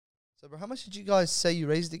So, bro, how much did you guys say you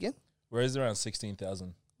raised again? We raised around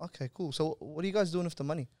 16,000. Okay, cool. So, what are you guys doing with the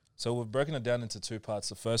money? So we've broken it down into two parts.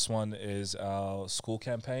 The first one is our school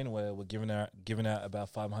campaign, where we're giving out about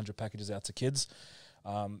 500 packages out to kids.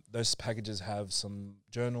 Those packages have some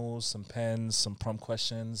journals, some pens, some prompt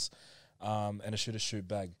questions, and a shoot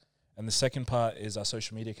bag. And the second part is our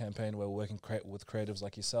social media campaign, where we're working with creatives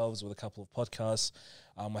like yourselves, with a couple of podcasts.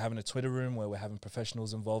 We're having a Twitter room where we're having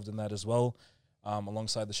professionals involved in that as well,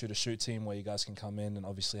 alongside the shoot team, where you guys can come in and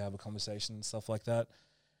obviously have a conversation and stuff like that.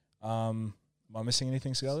 Am I missing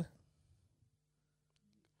anything, Scully?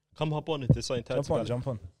 Come hop on if there's something to add. Jump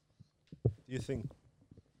on. Do you think?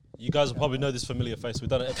 You guys will probably know this familiar face. We've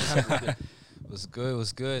done an episode with it.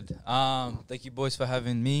 Was good. Thank you, boys, for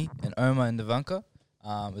having me and Omar and Ivanka.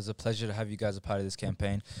 It was a pleasure to have you guys a part of this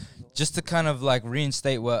campaign. Just to kind of like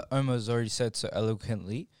reinstate what Omar's already said so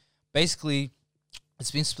eloquently, basically,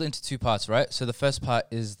 it's been split into two parts, right? So the first part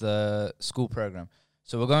is the school program.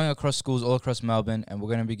 So we're going across schools all across Melbourne, and we're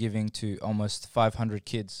going to be giving to almost 500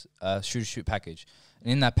 kids a shoot package.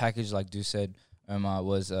 And in that package, like Du said, Omar,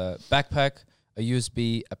 was a backpack, a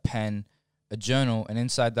USB, a pen, a journal, and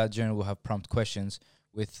inside that journal we'll have prompt questions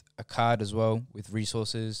with a card as well, with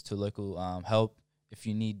resources to local help if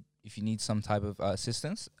you need some type of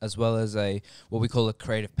assistance, as well as what we call a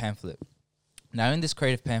creative pamphlet. Now, in this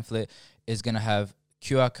creative pamphlet is going to have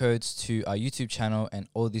QR codes to our YouTube channel and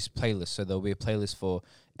all these playlists. So there'll be a playlist for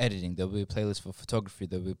editing, there'll be a playlist for photography,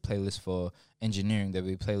 there'll be a playlist for engineering, there'll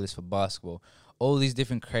be a playlist for basketball. All these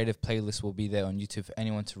different creative playlists will be there on YouTube for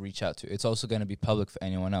anyone to reach out to. It's also going to be public for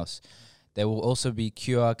anyone else. There will also be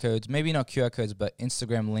QR codes, maybe not QR codes, but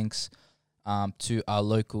Instagram links to our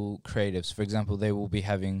local creatives. For example, they will be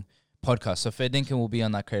having podcasts. So Fair Dinkum will be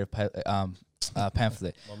on that creative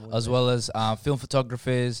pamphlet, as well as film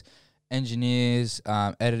photographers, engineers,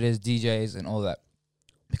 editors, DJs, and all that.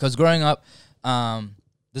 Because growing up,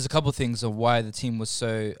 there's a couple things of why the team was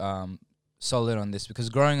so solid on this. Because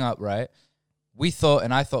growing up, right, we thought,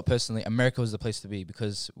 and I thought personally, America was the place to be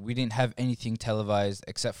because we didn't have anything televised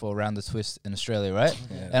except for Around the Twist in Australia, right?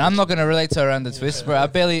 Yeah. And I'm not going to relate to Around the Twist, bro. I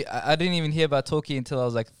didn't even hear about Talkie until I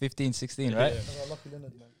was like 15, 16, right?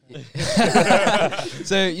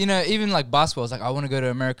 So, even like basketball, I was like, I want to go to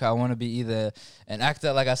America. I want to be either an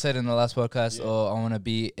actor, like I said in the last podcast, or I want to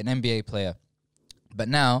be an NBA player. But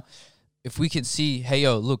now, if we can see, hey,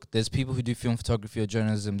 yo, look, there's people who do film photography or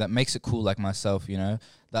journalism that makes it cool like myself,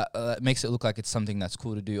 that makes it look like it's something that's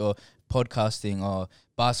cool to do, or podcasting or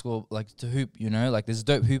basketball, like to hoop, like there's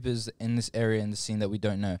dope hoopers in this area in the scene that we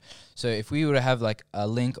don't know. So if we were to have like a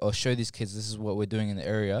link or show these kids this is what we're doing in the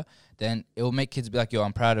area, then it will make kids be like, yo,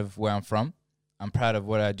 I'm proud of where I'm from. I'm proud of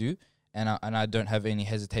what I do. And I don't have any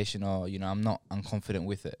hesitation or, I'm not unconfident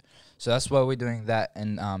with it. So that's why we're doing that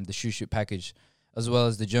and the shoot package, as well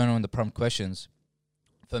as the journal and the prompt questions.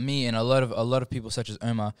 For me and a lot of people such as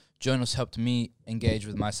Omar, journals helped me engage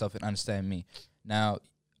with myself and understand me. Now,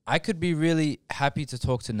 I could be really happy to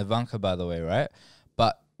talk to Navanka, by the way, right?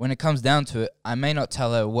 But when it comes down to it, I may not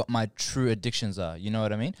tell her what my true addictions are. You know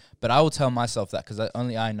what I mean? But I will tell myself that because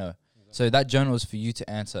only I know. So that journal is for you to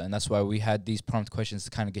answer, and that's why we had these prompt questions to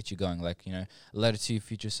kind of get you going. Like, a letter to your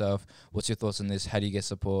future self. What's your thoughts on this? How do you get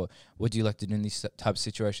support? What do you like to do in these type of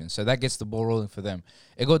situations? So that gets the ball rolling for them.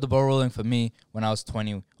 It got the ball rolling for me when I was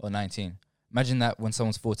 20 or 19. Imagine that when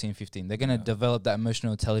someone's 14, 15. They're going to develop that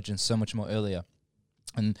emotional intelligence so much more earlier.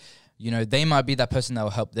 And, they might be that person that will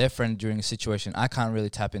help their friend during a situation. I can't really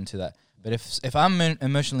tap into that. But if I'm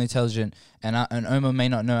emotionally intelligent and Omar may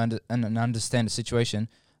not know and understand the situation,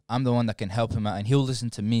 I'm the one that can help him out, and he'll listen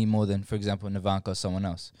to me more than, for example, Navanka or someone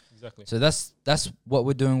else. Exactly. So that's what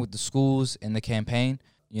we're doing with the schools in the campaign.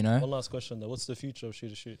 One last question though: what's the future of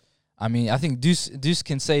Shoot? I mean, I think Deuce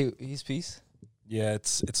can say his piece. Yeah,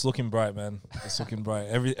 it's looking bright, man. It's looking bright.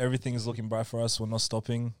 Everything is looking bright for us. We're not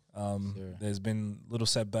stopping. Sure. There's been little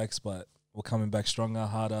setbacks, but we're coming back stronger,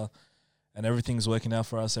 harder, and everything's working out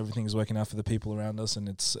for us. Everything's working out for the people around us, and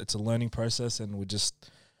it's a learning process, and we're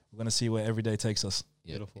going to see where every day takes us.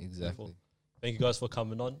 Yeah, beautiful. Exactly. Beautiful. Thank you guys for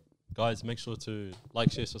coming on. Guys, make sure to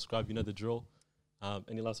like, share, subscribe. You know the drill.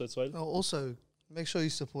 Any last words, Swade? No, also, make sure you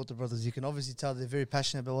support the brothers. You can obviously tell they're very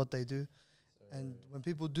passionate about what they do. And when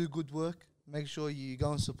people do good work, make sure you go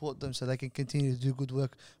and support them so they can continue to do good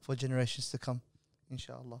work for generations to come,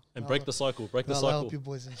 inshallah. And break the cycle. Break the I'll cycle. help you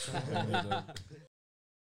boys, inshallah.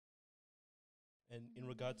 And in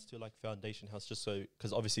regards to like Foundation House, just so,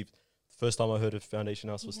 because obviously first time I heard of Foundation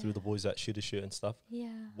House was Yeah. through the boys at Shooter Shoot and stuff.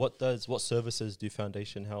 Yeah. What services do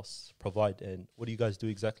Foundation House provide, and what do you guys do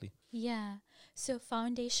exactly? Yeah. So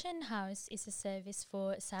Foundation House is a service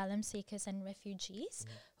for asylum seekers and refugees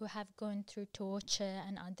who have gone through torture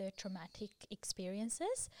and other traumatic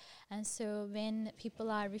experiences. And so when people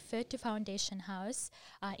are referred to Foundation House,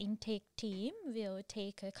 our intake team will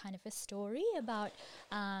take a kind of a story about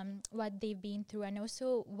what they've been through and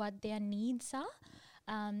also what their needs are.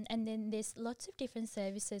 And then there's lots of different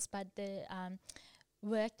services, but the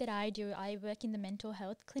work that I do, I work in the mental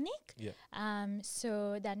health clinic. Yeah.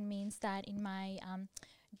 So that means that in my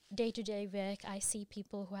day-to-day work, I see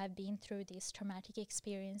people who have been through these traumatic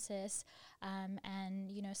experiences, and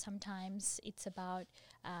you know, sometimes it's about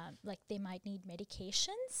like they might need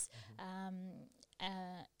medications,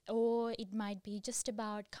 or it might be just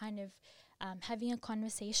about kind of having a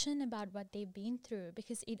conversation about what they've been through,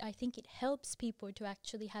 because I think it helps people to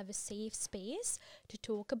actually have a safe space to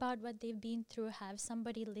talk about what they've been through, have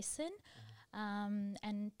somebody listen,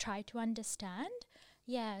 and try to understand.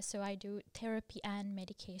 Yeah, so I do therapy and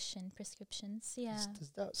medication prescriptions. Yeah. Does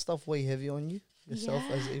that stuff weigh heavy on you yourself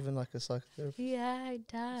as Yeah. even like a psychotherapist? Yeah, it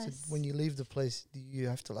So does. when you leave the place, do you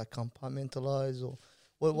have to like compartmentalize, or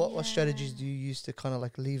what strategies Yeah. do you use to kind of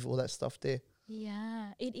like leave all that stuff there?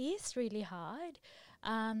 Yeah, it is really hard.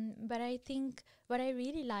 But I think what I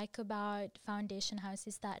really like about Foundation House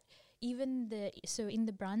is that even in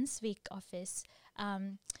the Brunswick office,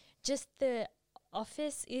 just the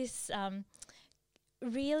office is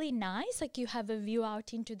really nice. Like you have a view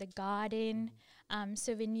out into the garden.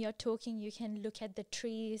 So when you're talking, you can look at the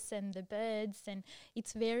trees and the birds, and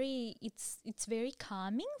it's very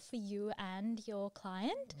calming for you and your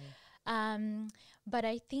client. But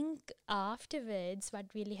I think afterwards, what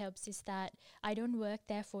really helps is that I don't work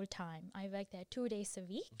there full time. I work there 2 days a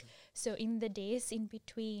week. So in the days in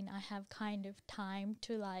between, I have kind of time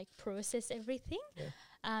to like process everything.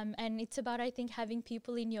 And it's about, I think, having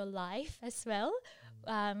people in your life as well,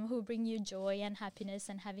 who bring you joy and happiness,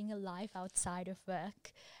 and having a life outside of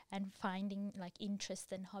work, and finding like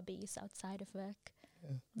interests and hobbies outside of work.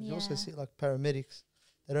 You also see like paramedics.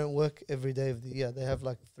 They don't work every day of the year. They have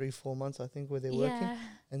like 3-4 months, I think, where they're working,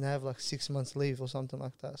 and they have like 6 months leave or something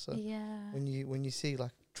like that. So when you see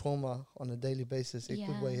like trauma on a daily basis, it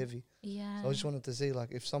could weigh heavy. So I just wanted to see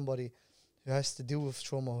like if somebody who has to deal with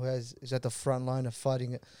trauma, is at the front line of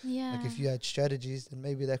fighting it, like if you had strategies, then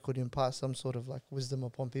maybe that could impart some sort of like wisdom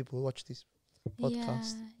upon people who watch this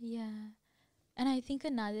podcast. Yeah. And I think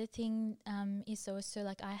another thing is also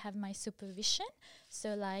like I have my supervision.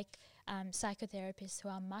 So like psychotherapists who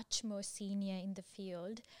are much more senior in the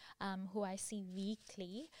field, who I see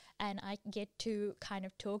weekly, and I get to kind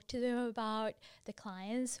of talk to them about the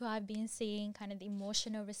clients who I've been seeing, kind of the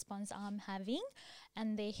emotional response I'm having,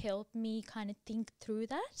 and they help me kind of think through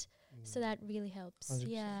that. So that really helps. 100%.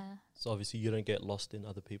 Yeah. So obviously you don't get lost in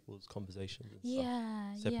other people's conversations and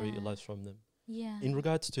stuff. Separate your lives from them. Yeah. In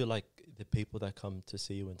regards to like the people that come to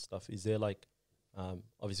see you and stuff, is there like,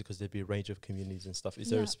 obviously because there'd be a range of communities and stuff, is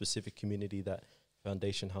there a specific community that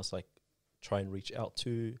Foundation House like try and reach out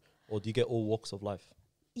to, or do you get all walks of life?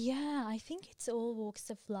 Yeah, I think it's all walks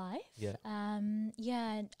of life. Yeah. And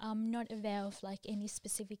I'm not aware of like any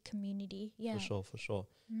specific community. Yeah. For sure.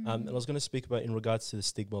 And I was going to speak about in regards to the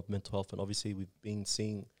stigma of mental health, and obviously we've been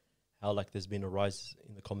seeing how like there's been a rise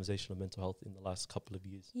in the conversation of mental health in the last couple of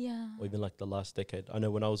years, Yeah. or even like the last decade. I know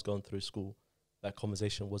when I was going through school, that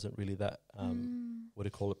conversation wasn't really that, what do you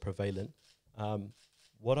call it, prevalent.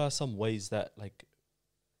 What are some ways that like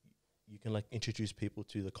you can like introduce people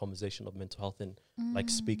to the conversation of mental health and like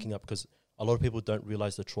speaking up? Because a lot of people don't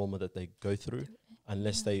realize the trauma that they go through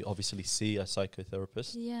unless they obviously see a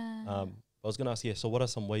psychotherapist. Yeah. I was going to ask, so what are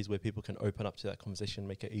some ways where people can open up to that conversation and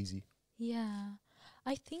make it easy? Yeah.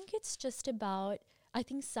 I think it's just about, I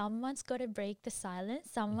think someone's got to break the silence.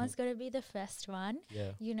 Someone's got to be the first one.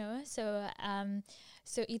 Yeah. You know, so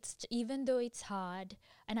it's even though it's hard,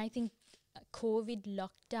 and I think COVID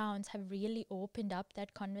lockdowns have really opened up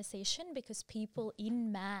that conversation, because people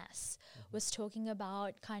in mass was talking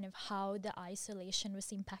about kind of how the isolation was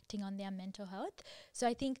impacting on their mental health. So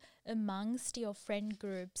I think amongst your friend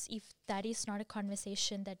groups, if that is not a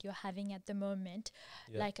conversation that you're having at the moment,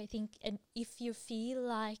 like I think, and if you feel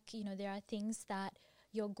like, you know, there are things that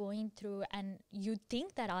you're going through and you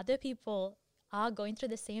think that other people are going through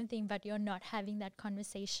the same thing, but you're not having that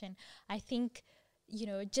conversation, I think, you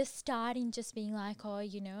know, just starting, just being like, oh,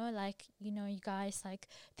 you know, like, you know, you guys, like,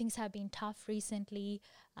 things have been tough recently,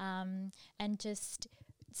 and just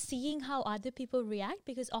seeing how other people react,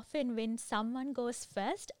 because often when someone goes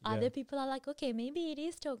first, other people are like, okay, maybe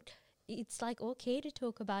it's like okay to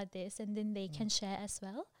talk about this, and then they can share as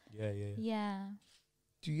well. Yeah, yeah, yeah. Yeah.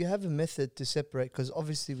 Do you have a method to separate? Because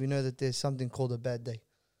obviously we know that there's something called a bad day.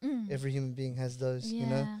 Every human being has those, you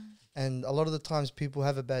know. And a lot of the times people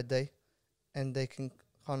have a bad day, and they can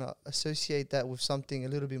kind of associate that with something a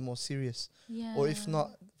little bit more serious. Yeah. Or if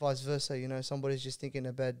not, vice versa. You know, somebody's just thinking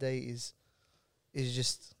a bad day is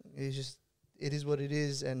just it is what it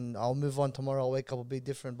is, and I'll move on tomorrow. I'll wake up, I'll be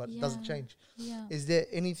different, but it doesn't Yeah. change. Yeah. Is there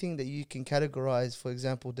anything that you can categorize, for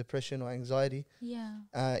example, depression or anxiety,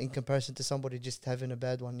 Yeah. in comparison to somebody just having a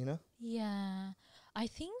bad one? You know? Yeah, I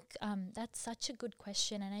think that's such a good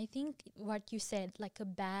question, and I think what you said, like a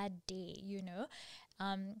bad day,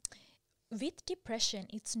 with depression,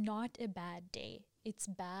 it's not a bad day. It's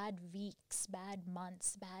bad weeks, bad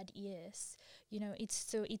months, bad years.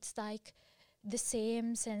 It's like the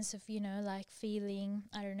same sense of, like feeling,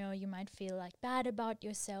 I don't know, you might feel like bad about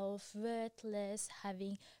yourself, worthless,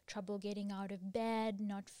 having trouble getting out of bed,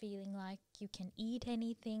 not feeling like you can eat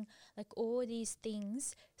anything, like all these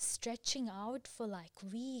things stretching out for like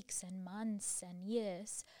weeks and months and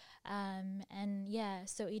years.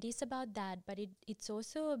 So it is about that, but it's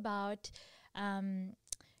also about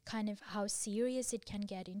kind of how serious it can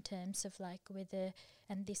get in terms of like whether,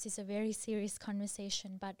 and this is a very serious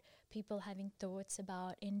conversation, but people having thoughts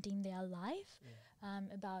about ending their life,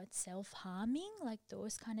 about self-harming, like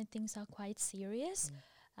those kind of things are quite serious.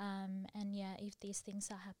 If these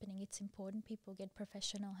things are happening, it's important people get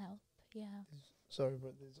professional help. Yeah. Sorry,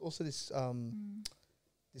 but there's also this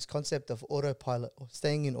this concept of autopilot, or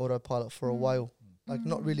staying in autopilot for a while, like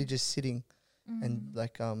not really just sitting and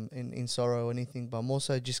like in sorrow or anything, but more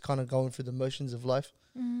so just kind of going through the motions of life.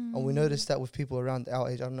 And we noticed that with people around our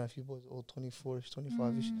age. I don't know if you boys are all 24ish,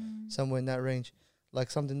 25ish, somewhere in that range.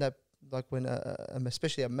 Like something that, like when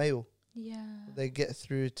especially a male, they get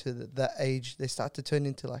through to that age, they start to turn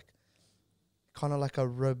into like kind of like a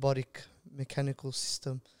robotic mechanical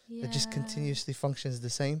system that just continuously functions the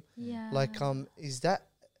same. Like does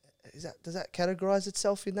that categorize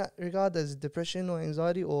itself in that regard as depression or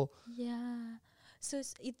anxiety, or so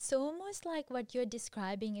it's almost like what you're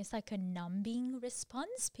describing is like a numbing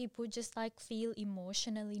response. People just like feel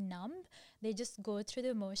emotionally numb. They just go through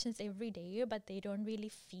the emotions every day, but they don't really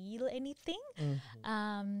feel anything.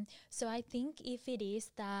 So I think if it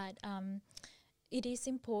is that it is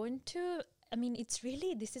important to,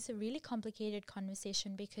 this is a really complicated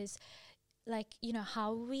conversation, because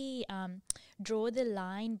how we draw the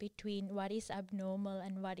line between what is abnormal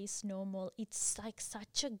and what is normal, it's like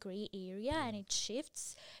such a gray area, and it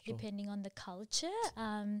shifts depending on the culture.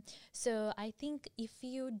 So I think if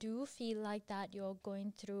you do feel like that you're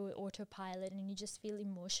going through autopilot and you just feel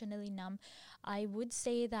emotionally numb, I would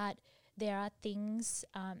say that there are things,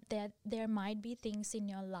 there might be things in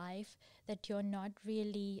your life that you're not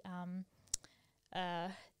really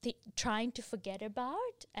trying to forget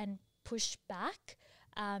about and push back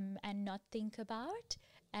and not think about.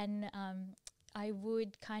 And I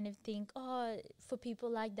would kind of think, for people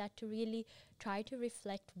like that to really try to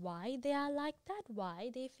reflect why they are like that, why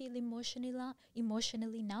they feel emotionally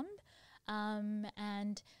numb,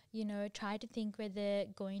 and try to think whether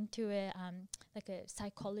going to a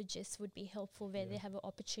psychologist would be helpful, where they have an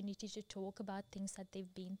opportunity to talk about things that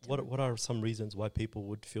they've been through. What are some reasons why people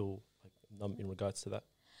would feel like numb in regards to that?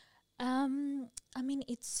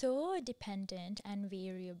 It's so dependent and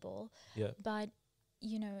variable. But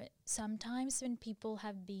sometimes when people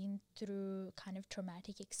have been through kind of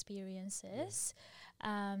traumatic experiences,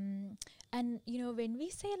 and when we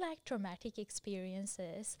say like traumatic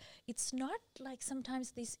experiences, it's not like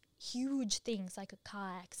sometimes these huge things like a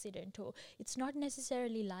car accident, or it's not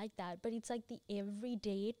necessarily like that, but it's like the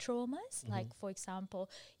everyday traumas. Like, for example,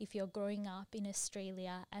 if you're growing up in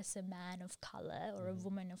Australia as a man of color or a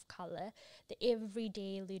woman of color, the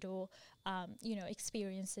everyday little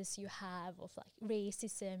experiences you have of like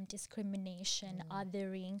racism, discrimination,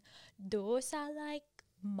 othering, those are like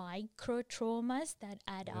micro traumas that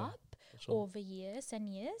add up over years and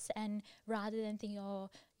years. And rather than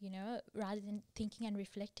thinking and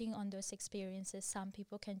reflecting on those experiences, some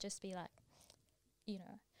people can just be like,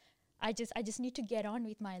 I just need to get on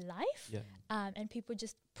with my life. And people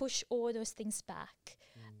just push all those things back.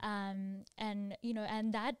 And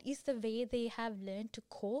that is the way they have learned to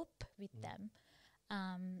cope with them.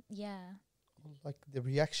 Like the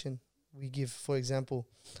reaction we give, for example,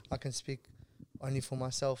 I can speak only for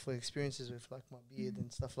myself, for experiences with like my beard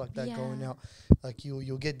and stuff like that going out. Like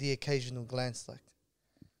you'll get the occasional glance like,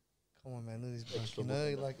 come on man, look at this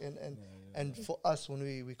bloke, like and for us, when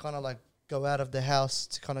we kind of like go out of the house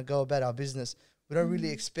to kind of go about our business, we don't really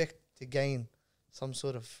expect to gain some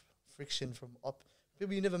sort of friction from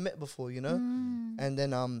people you never met before, you know. Mm. And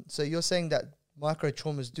then so you're saying that micro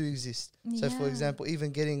traumas do exist. So for Yeah. example,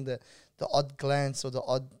 even getting the odd glance or the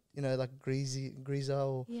odd, you know, like greaser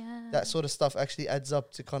or Yeah. that sort of stuff actually adds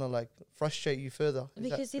up to kind of like frustrate you further. Is that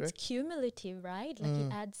Because it's correct? cumulative, right? Like Mm.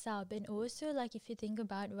 it adds up. And also, like, if you think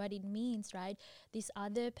about what it means, right? This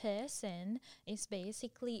other person is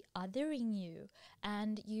basically othering you,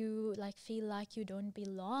 and you like feel like you don't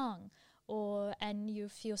belong, and you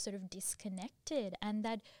feel sort of disconnected, and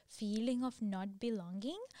that feeling of not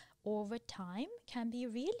belonging over time can be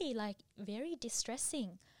really like very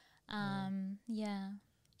distressing. Yeah.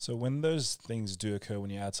 So when those things do occur when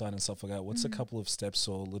you're outside and stuff like that, what's a Mm. couple of steps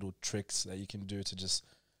or little tricks that you can do to just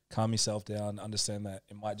calm yourself down, understand that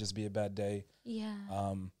it might just be a bad day? Yeah.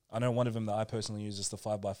 I know one of them that I personally use is the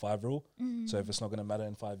 5x5 rule. So if Mm. it's not going to matter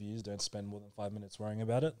in 5 years, don't spend more than 5 minutes worrying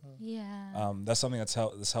about it. Yeah. That's something that's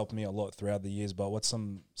helped me a lot throughout the years. But what's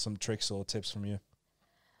some tricks or tips from you?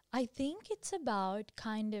 I think it's about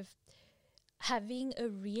kind of having a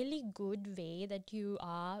really good way that you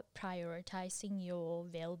are prioritizing your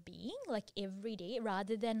well-being like every day,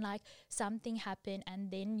 rather than like something happen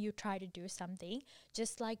and then you try to do something.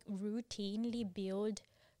 Just like routinely build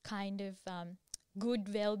kind of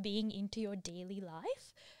good well-being into your daily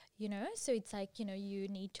life, you know. So it's like, you know, you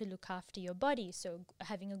need to look after your body, so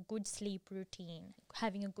having a good sleep routine,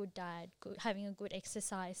 having a good diet, having a good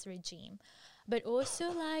exercise regime, but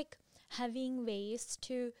also like having ways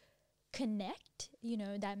to connect, you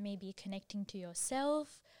know, that may be connecting to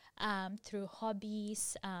yourself through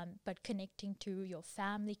hobbies, but connecting to your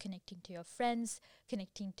family, connecting to your friends,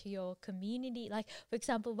 connecting to your community. Like, for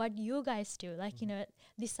example, what you guys do, like, you know,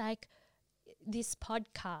 this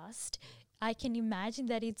podcast, I can imagine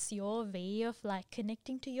that it's your way of like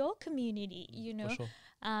connecting to your community, you know. For sure.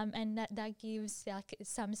 And that gives like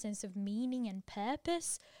some sense of meaning and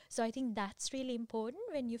purpose. So I think that's really important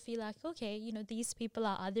when you feel like, okay, you know, these people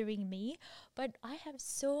are othering me, but I have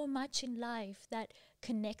so much in life that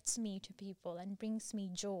connects me to people and brings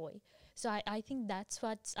me joy. So I think that's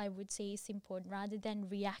what I would say is important. Rather than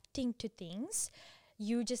reacting to things,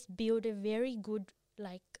 you just build a very good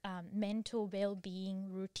like mental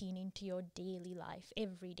well-being routine into your daily life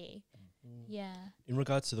every day. Yeah. In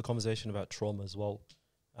regards to the conversation about trauma as well,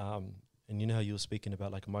 and you know how you were speaking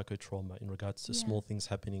about like micro trauma in regards to Yeah. small things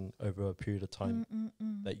happening over a period of time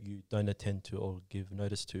that you don't attend to or give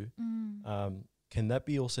notice to. Can that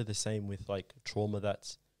be also the same with like trauma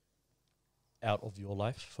that's out of your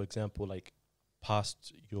life? For example, like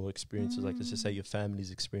past your experiences, like let's just say your family's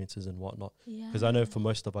experiences and whatnot. Yeah. Because I know for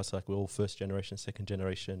most of us, like we're all first generation, second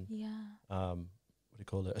generation, Yeah. what do you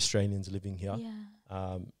call it, Australians living here. Yeah.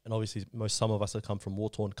 And obviously some of us have come from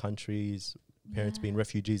war-torn countries, parents being Yeah.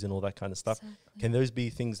 refugees and all that kind of stuff. Exactly. Can those be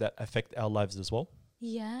things that affect our lives as well?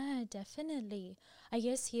 Yeah, definitely. I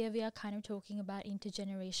guess here we are kind of talking about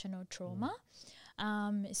intergenerational trauma.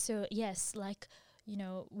 So yes, like, you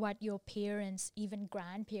know, what your parents, even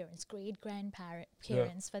grandparents,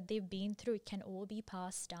 great-grandparents, what they've been through, it can all be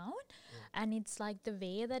passed down. And it's like the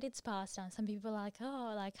way that it's passed down. Some people are like,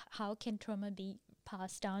 oh, like how can trauma be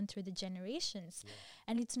passed down through the generations?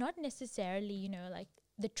 And it's not necessarily, you know, like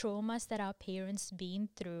the traumas that our parents been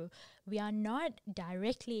through, we are not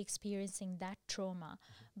directly experiencing that trauma,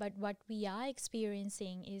 but what we are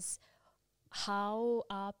experiencing is how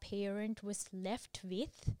our parent was left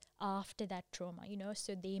with after that trauma, you know.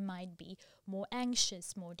 So they might be more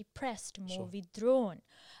anxious, more depressed, more withdrawn.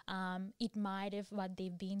 It might have, what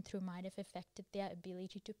they've been through might have affected their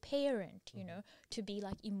ability to parent, you know, to be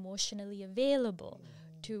like emotionally available,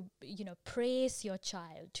 to, you know, praise your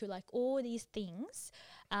child, to like all these things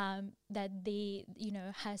that they, you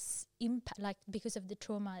know, has impact, like because of the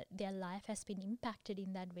trauma, their life has been impacted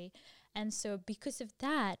in that way. And so because of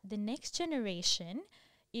that, the next generation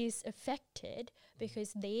is affected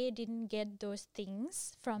because they didn't get those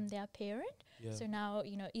things from their parent. So now,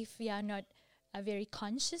 you know, if we are not very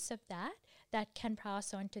conscious of that, that can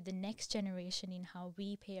pass on to the next generation in how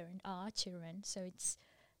we parent our children. So it's,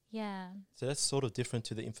 yeah. So that's sort of different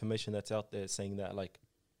to the information that's out there saying that like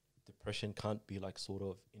depression can't be like sort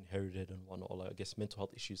of inherited and whatnot, or like I guess mental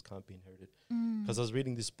health issues can't be inherited. Because I was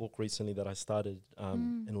reading this book recently that I started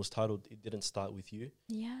and it was titled It Didn't Start With You.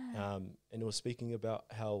 Yeah. And it was speaking about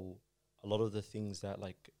how a lot of the things that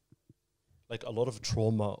like a lot of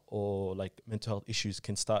trauma or like mental health issues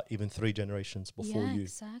can start even 3 generations before you.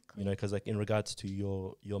 Exactly. You know, because like in regards to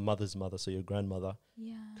your mother's mother, so your grandmother,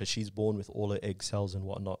 Yeah. because she's born with all her egg cells and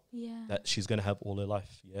whatnot, Yeah. that she's going to have all her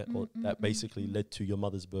life, or that basically led to your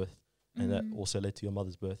mother's birth, and that also led to your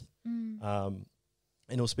mother's birth.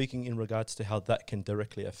 And it was speaking in regards to how that can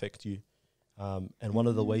directly affect you. And one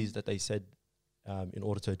of the ways that they said in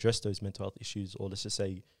order to address those mental health issues, or let's just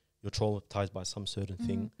say you're traumatized by some certain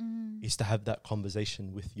thing, is to have that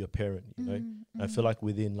conversation with your parent, you know. And I feel like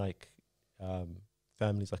within like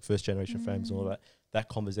families, like first generation families and all that, that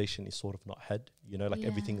conversation is sort of not had, you know, like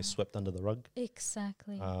everything is swept under the rug.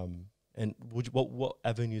 Exactly. And what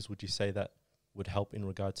avenues would you say that would help in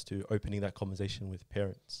regards to opening that conversation with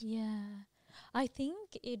parents? Yeah. I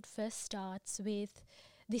think it first starts with,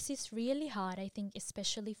 this is really hard, I think,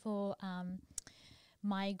 especially for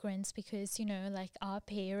migrants, because, you know, like our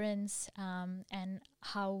parents and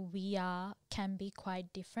how we are can be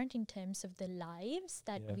quite different in terms of the lives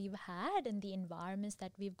that we've had and the environments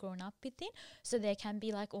that we've grown up within. So there can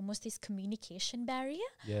be like almost this communication barrier.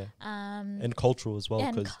 Yeah. And cultural as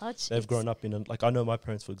well, because they've grown up in, like I know my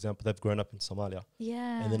parents, for example, they've grown up in Somalia.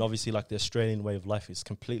 Yeah. And then obviously like the Australian way of life is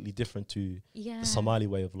completely different to the Somali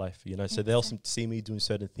way of life, you know. So they'll see me doing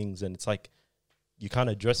certain things and it's like, you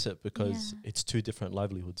can't address it because it's two different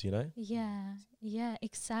livelihoods, you know? Yeah,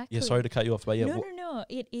 exactly. Yeah, sorry to cut you off, but yeah. No.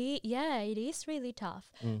 It is really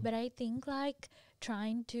tough. But I think like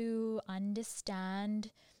trying to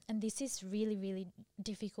understand, and this is really, really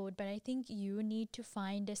difficult, but I think you need to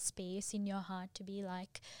find a space in your heart to be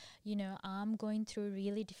like, you know, I'm going through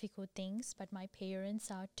really difficult things, but my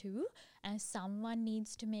parents are too. And someone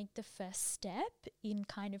needs to make the first step in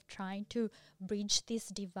kind of trying to bridge this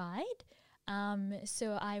divide.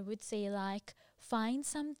 So I would say like find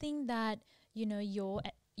something that, you know, you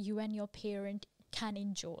and your parent can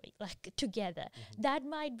enjoy like together. That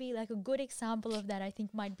might be like a good example of that. I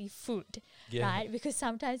think might be food, right? Because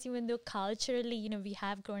sometimes even though culturally, you know, we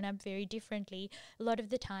have grown up very differently, a lot of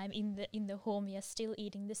the time in the home we are still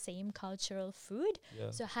eating the same cultural food.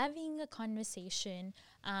 So having a conversation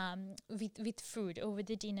with food over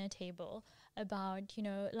the dinner table about, you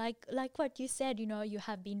know, like what you said, you know, you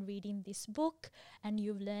have been reading this book and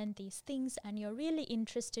you've learned these things and you're really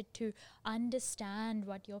interested to understand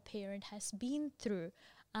what your parent has been through.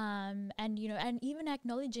 And, you know, and even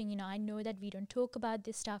acknowledging, you know, I know that we don't talk about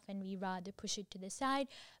this stuff and we rather push it to the side,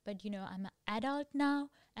 but, you know, I'm an adult now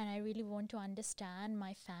and I really want to understand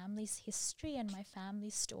my family's history and my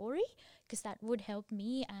family's story, because that would help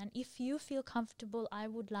me. And if you feel comfortable, I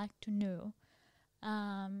would like to know.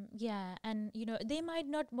 And, you know, they might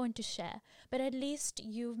not want to share, but at least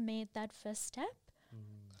you've made that first step.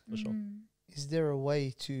 For sure. Is there a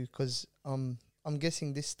way to, because I'm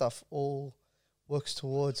guessing this stuff all works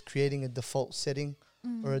towards creating a default setting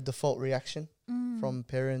or a default reaction from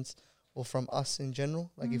parents or from us in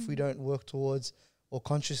general. Like if we don't work towards or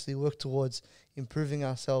consciously work towards improving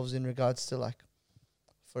ourselves in regards to, like,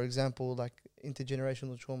 for example, like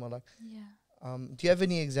intergenerational trauma, like, do you have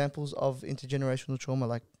any examples of intergenerational trauma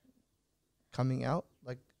like coming out?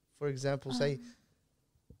 Like, for example, say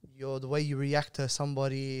the way you react to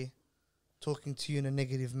somebody talking to you in a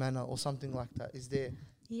negative manner or something like that. Is there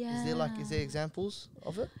examples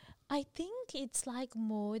of it? I think it's like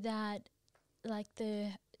more that like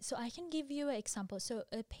so I can give you an example. So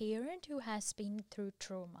a parent who has been through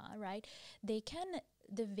trauma, right?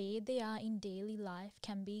 The way they are in daily life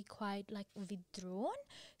can be quite like withdrawn,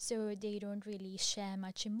 so they don't really share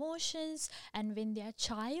much emotions, and when their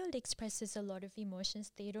child expresses a lot of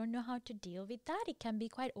emotions, they don't know how to deal with that. It can be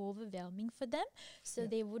quite overwhelming for them, so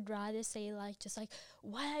they would rather say like, just like,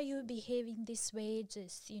 why are you behaving this way,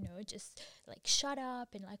 just, you know, just like shut up,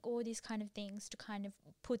 and like all these kind of things to kind of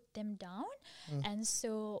put them down. And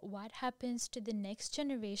so what happens to the next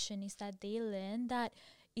generation is that they learn that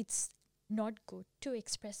it's not good to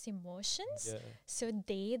express emotions, so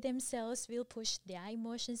they themselves will push their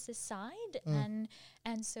emotions aside,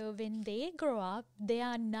 and so when they grow up, they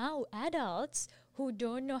are now adults who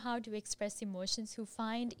don't know how to express emotions, who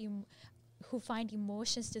find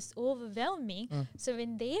emotions just overwhelming. So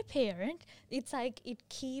when they parent, it's like it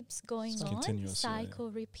keeps going on, cycle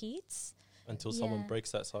repeats until someone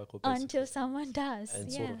breaks that cycle, until someone does and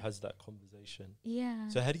sort of has that conversation.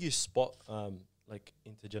 So how do you spot like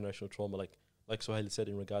intergenerational trauma, like Suhail said,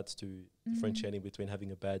 in regards to differentiating between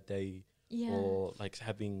having a bad day or like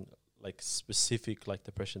having like specific like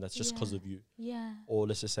depression that's just because of you, or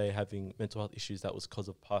let's just say having mental health issues that was because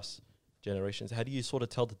of past generations? How do you sort of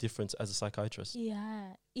tell the difference as a psychiatrist?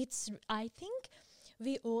 I think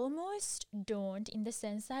we almost don't, in the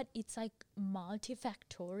sense that it's like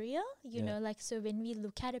multifactorial, you know, like, so when we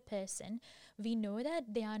look at a person, we know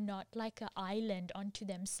that they are not like an island onto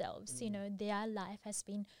themselves, you know, their life has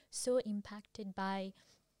been so impacted by,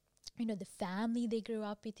 you know, the family they grew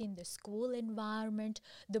up within, the school environment,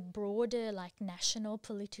 the broader like national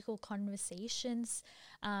political conversations.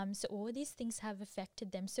 So all these things have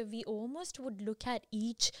affected them. So we almost would look at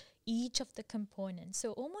each each of the components.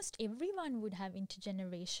 So almost everyone would have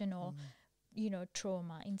intergenerational,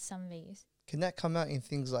 trauma in some ways. Can that come out in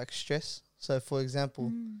things like stress? So, for example,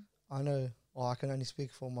 Mm. I know, or I can only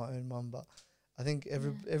speak for my own mum, but I think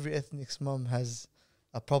every Yeah. every ethnic's mum has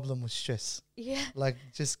a problem with stress, Yeah. like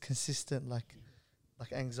just consistent, like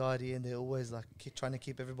anxiety, and they're always like trying to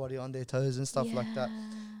keep everybody on their toes and stuff like that.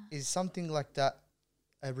 Is something like that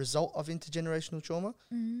a result of intergenerational trauma,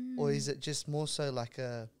 or is it just more so like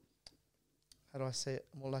a, how do I say it,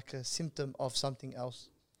 more like a symptom of something else?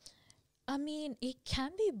 I mean, it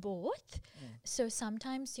can be both. So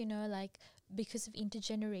sometimes, like because of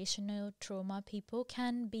intergenerational trauma, people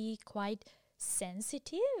can be quite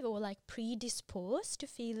sensitive or like predisposed to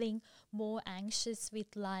feeling more anxious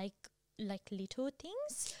with like little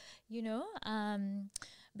things,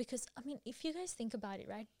 because I mean, if you guys think about it,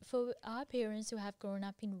 right, for our parents who have grown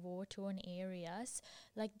up in war-torn areas,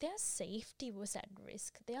 like their safety was at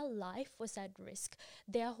risk, their life was at risk,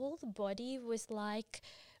 their whole body was like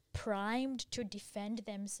primed to defend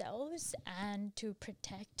themselves and to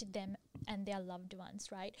protect them and their loved ones,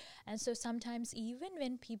 right? And so sometimes even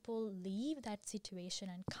when people leave that situation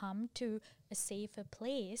and come to a safer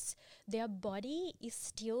place, their body is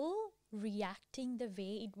still reacting the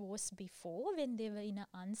way it was before when they were in an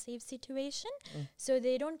unsafe situation. So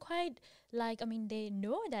they don't quite they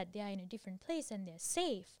know that they are in a different place and they're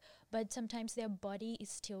safe, but sometimes their body is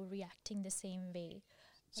still reacting the same way.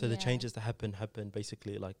 So the Yeah. changes that happen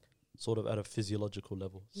basically like sort of at a physiological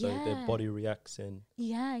level. So their Yeah. body reacts and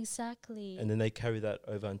Yeah, exactly. then they carry that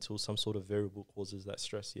over until some sort of variable causes that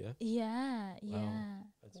stress, yeah? Yeah, Wow. yeah.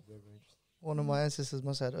 That's very, very interesting. One of my ancestors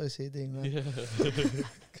must have had OCD, man, Yeah.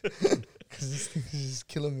 because this thing is just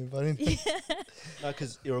killing me. But anyway.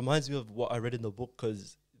 Because it reminds me of what I read in the book,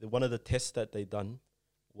 because one of the tests that they done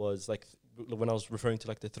was like, when I was referring to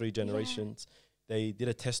like the 3 generations, they did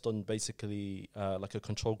a test on basically like a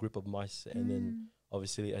control group of mice and then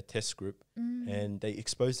obviously a test group, and they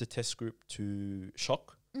exposed the test group to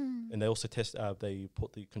shock, and they also they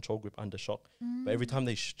put the control group under shock. But every time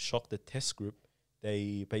they shocked the test group,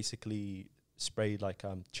 they basically sprayed like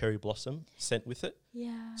cherry blossom scent with it.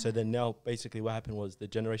 Yeah. So then now basically what happened was the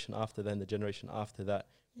generation after that and the generation after that,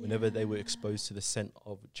 whenever they were exposed to the scent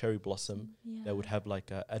of cherry blossom, they would have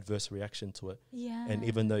like an adverse reaction to it. Yeah. And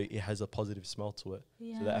even though it has a positive smell to it,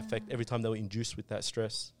 so that affect every time they were induced with that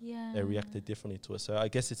stress, they reacted differently to it. So I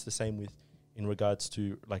guess it's the same with in regards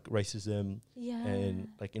to like racism and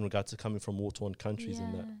like in regards to coming from war-torn countries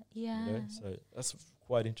and that. Yeah. You know? So that's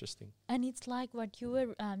quite interesting. And it's like what you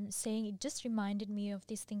were saying, it just reminded me of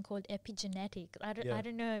this thing called epigenetic. I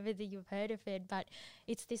don't know whether you've heard of it, but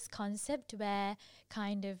it's this concept where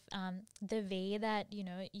kind of the way that,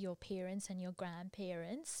 your parents and your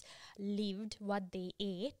grandparents lived, what they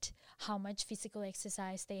ate, how much physical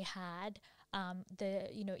exercise they had,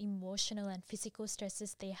 the emotional and physical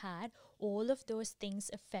stresses they had, all of those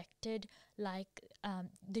things affected like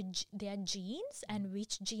their genes and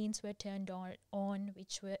which genes were turned on,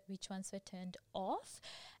 which ones were turned off,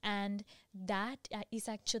 and that is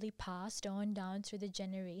actually passed on down through the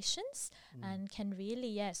generations and can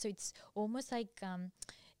really so it's almost like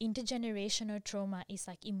intergenerational trauma is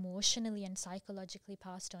like emotionally and psychologically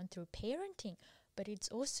passed on through parenting, but it's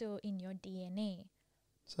also in your DNA.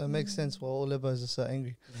 So it makes sense why all Lebos are so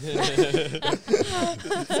angry.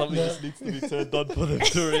 Something just needs to be turned on for them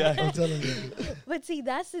to react. I'm telling you. But see,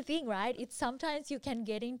 that's the thing, right? It's sometimes you can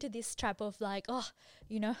get into this trap of like,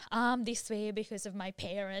 I'm this way because of my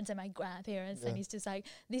parents and my grandparents, and it's just like,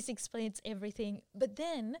 this explains everything. But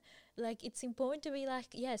then, like, it's important to be like,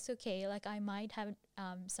 yes, okay, like I might have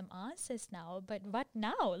some answers now, but what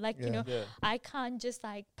now? Like, I can't just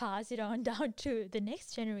like pass it on down to the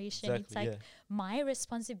next generation. It's like my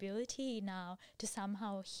responsibility now to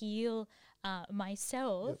somehow heal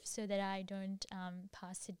myself so that I don't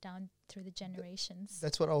pass it down through the generations.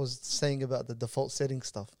 That's what I was saying about the default setting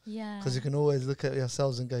stuff. Yeah. Because you can always look at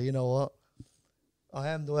yourselves and go, you know what? I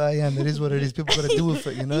am the way I am. It is what it is. People got to deal with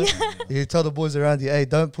it, you know? You tell the boys around you, hey,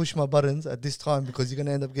 don't push my buttons at this time because you're going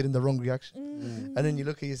to end up getting the wrong reaction. And then you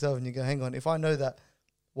look at yourself and you go, hang on, if I know that,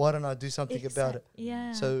 why don't I do something about it?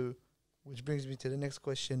 Yeah. So, which brings me to the next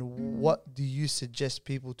question. What do you suggest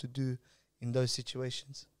people to do in those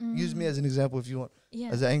situations? Use me as an example if you want,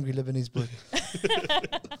 as an angry Lebanese boy.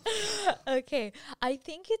 Okay. I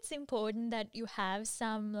think it's important that you have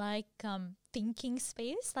some like thinking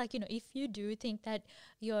space. Like, if you do think that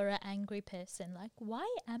you're an angry person, like, why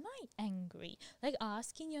am I angry? Like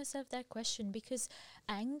asking yourself that question, because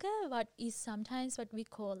anger, what is sometimes what we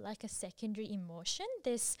call like a secondary emotion.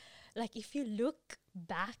 There's like, if you look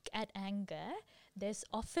back at anger, there's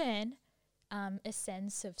often a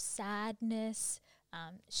sense of sadness,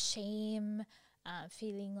 shame,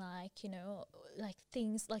 feeling like, like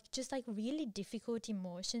things like just like really difficult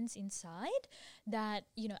emotions inside, that,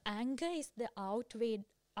 anger is the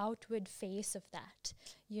outward face of that,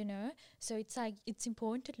 so it's like it's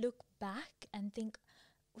important to look back and think,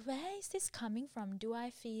 where is this coming from? Do I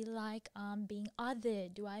feel like I'm being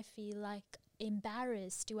othered? Do I feel like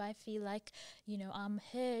embarrassed? Do I feel like, I'm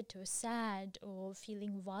hurt or sad or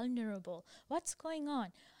feeling vulnerable? What's going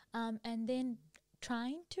on? And then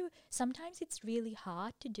sometimes it's really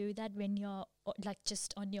hard to do that when you're like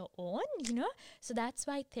just on your own, so that's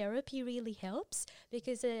why therapy really helps,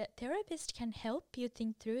 because a therapist can help you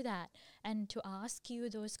think through that and to ask you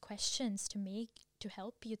those questions to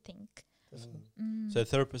help you think. So a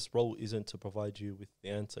therapist's role isn't to provide you with the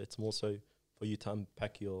answer, it's more so for you to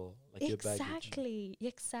unpack your baggage.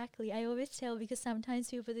 Exactly. I always tell, because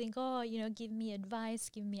sometimes people think, give me advice,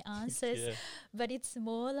 give me answers. Yeah. But it's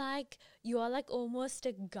more like you are like almost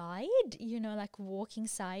a guide, like walking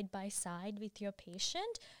side by side with your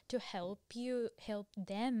patient to help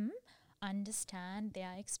them understand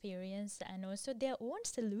their experience and also their own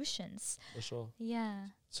solutions. For sure. Yeah.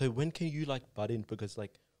 So when can you like butt in? Because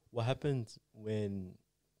like what happens when,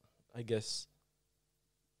 I guess,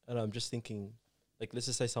 and I'm just thinking, like, let's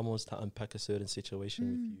just say someone wants to unpack a certain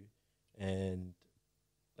situation with you, and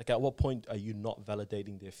like, at what point are you not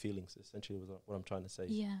validating their feelings? Essentially, was what I'm trying to say.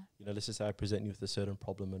 Yeah. Let's just say I present you with a certain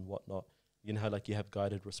problem and whatnot. You know how like you have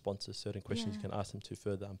guided responses, certain questions you can ask them to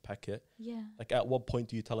further unpack it. Yeah. Like, at what point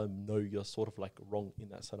do you tell them, no, you're sort of like wrong in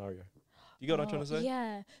that scenario? You get what I'm trying to say?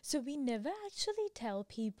 Yeah. So we never actually tell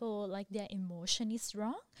people like their emotion is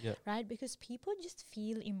wrong, right? Because people just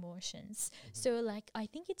feel emotions. So like, I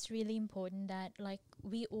think it's really important that like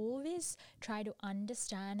we always try to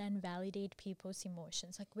understand and validate people's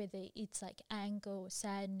emotions, like whether it's like anger or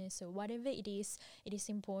sadness or whatever it is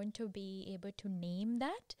important to be able to name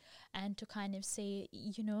that and to kind of say,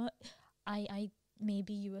 I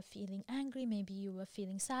maybe you were feeling angry, maybe you were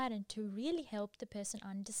feeling sad, and to really help the person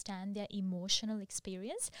understand their emotional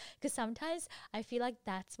experience. Because sometimes I feel like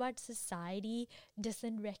that's what society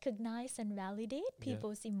doesn't recognize and validate,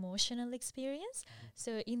 people's emotional experience.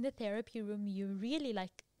 So in the therapy room, you really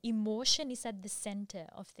like, emotion is at the center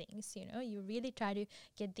of things, you really try to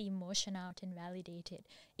get the emotion out and validate it.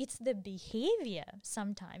 It's the behavior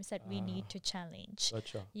sometimes that we need to challenge.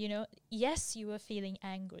 Gotcha. Yes, you were feeling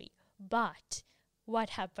angry, but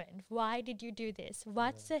what happened? Why did you do this?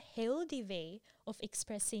 What's a healthy way of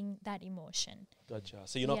expressing that emotion? Gotcha.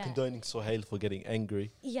 So you're not condoning Sohail for getting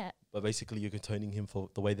angry. Yeah. But basically you're condoning him for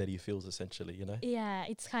the way that he feels, essentially, Yeah,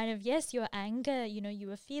 it's kind of, yes, your anger, you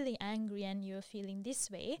were feeling angry and you were feeling this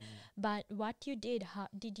way. But what you did, how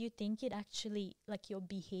did you think it actually, like your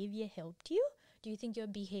behavior helped you? Do you think your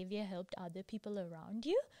behavior helped other people around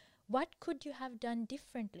you? What could you have done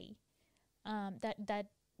differently that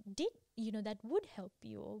would help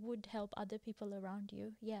you or would help other people around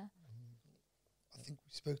you? Yeah. I think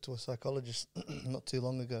we spoke to a psychologist not too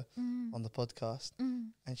long ago on the podcast,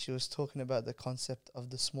 and she was talking about the concept of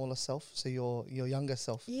the smaller self, so your younger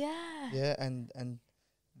self. Yeah. Yeah, and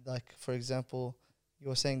like, for example, you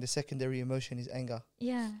were saying the secondary emotion is anger.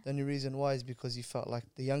 Yeah. The only reason why is because you felt like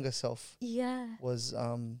the younger self was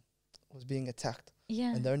being attacked.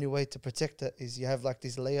 Yeah. And the only way to protect it is you have like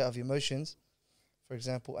this layer of emotions, for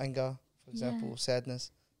example, anger, for example,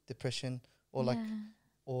 sadness, depression, or like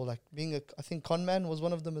being I think con man was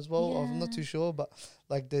one of them as well. I'm not too sure, but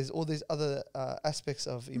like there's all these other aspects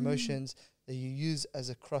of emotions that you use as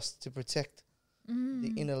a cross to protect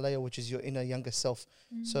the inner layer, which is your inner younger self.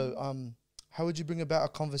 So how would you bring about a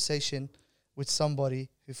conversation with somebody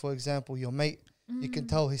who, for example, your mate, you can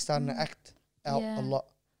tell he's starting to act out a lot,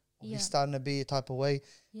 or he's starting to be a type of way,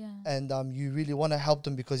 and you really want to help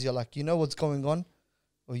them because you're like, you know what's going on,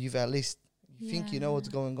 or you've at least think you know what's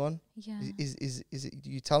going on. Is it,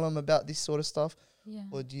 do you tell them about this sort of stuff,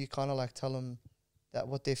 or do you kind of like tell them that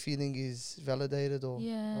what they're feeling is validated or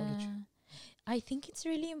knowledge? I think it's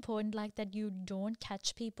really important like that you don't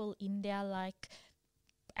catch people in their like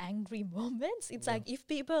angry moments. It's like if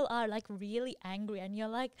people are like really angry and you're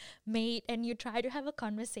like, mate, and you try to have a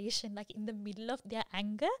conversation like in the middle of their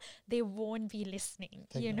anger, they won't be listening,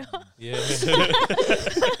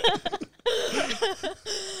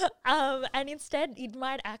 and instead it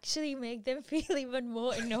might actually make them feel even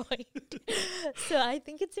more annoyed. So I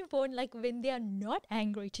think it's important like when they are not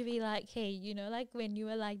angry to be like, hey, like when you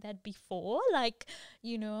were like that before, like,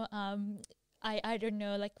 I don't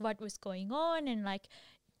know like what was going on, and like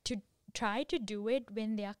to try to do it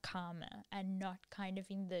when they are calmer and not kind of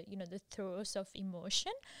in the the throes of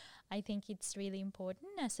emotion. I think it's really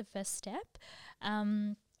important as a first step.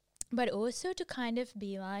 But also to kind of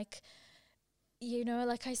be like, you know,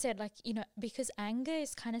 like I said, like, you know, because anger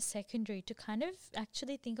is kind of secondary, to kind of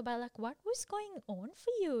actually think about like what was going on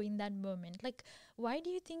for you in that moment. Like, why do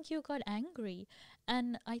you think you got angry?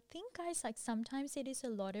 And I think, guys, like sometimes it is a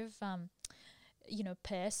lot of, you know,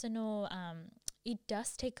 personal, it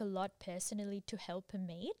does take a lot personally to help a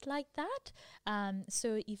mate like that.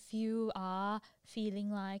 So if you are feeling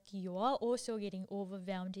like you are also getting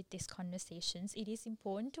overwhelmed with these conversations, it is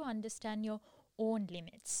important to understand your own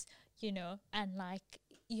limits, you know, and like,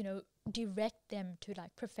 you know, direct them to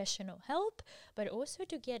like professional help, but also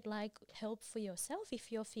to get like help for yourself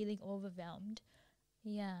if you're feeling overwhelmed.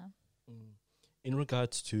 Yeah. In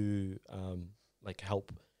regards to like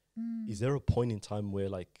help, is there a point in time where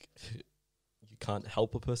like you can't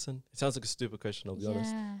help a person? It sounds like a stupid question, I'll be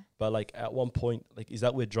honest. But like at one point, like is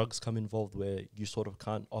that where drugs come involved, where you sort of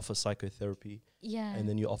can't offer psychotherapy Yeah. and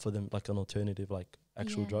then you offer them like an alternative, like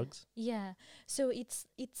actual drugs? Yeah. So it's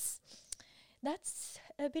that's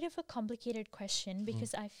a bit of a complicated question,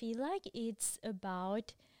 because I feel like it's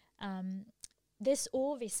about there's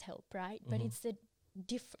always help, right? But it's the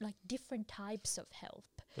different types of help.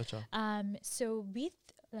 Gotcha. So with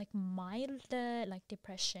like milder like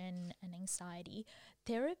depression and anxiety,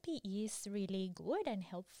 therapy is really good and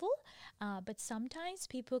helpful, but sometimes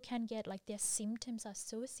people can get like their symptoms are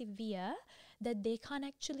so severe that they can't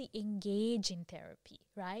actually engage in therapy,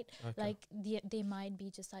 right? Okay. Like they might be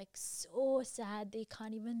just like so sad they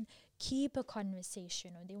can't even keep a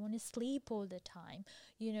conversation, or they want to sleep all the time,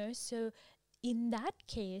 you know. So in that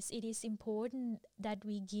case, it is important that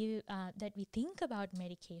we think about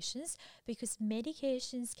medications, because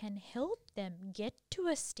medications can help them get to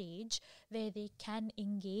a stage where they can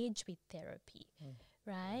engage with therapy,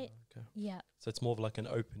 right? Okay. Yeah, So it's more of like an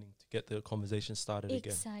opening to get the conversation started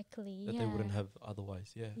again exactly. that they wouldn't have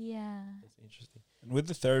otherwise. Yeah. Yeah. That's interesting. And with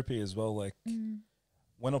the therapy as well, like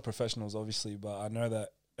we're not professionals, obviously, but I know that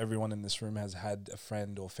everyone in this room has had a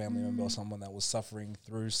friend or family member or someone that was suffering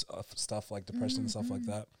through stuff like depression and stuff like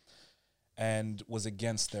that, and was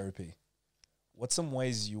against therapy. What's some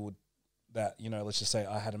ways you would, that, you know, let's just say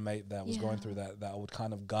I had a mate that was going through that I would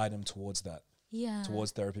kind of guide him towards that,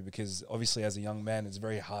 towards therapy, because obviously as a young man, it's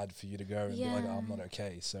very hard for you to go and be like, oh, I'm not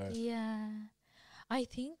okay. So yeah, I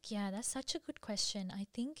think, that's such a good question. I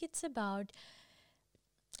think it's about,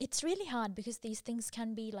 it's really hard because these things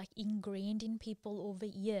can be like ingrained in people over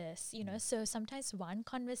years, you know. So sometimes one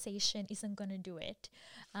conversation isn't going to do it.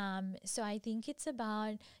 So I think it's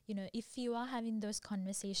about, you know, if you are having those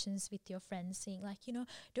conversations with your friends, saying like, you know,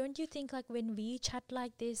 don't you think like when we chat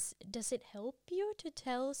like this, does it help you to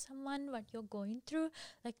tell someone what you're going through?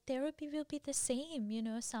 Like therapy will be the same, you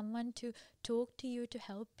know, someone to talk to you, to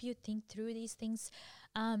help you think through these things.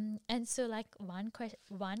 And so like one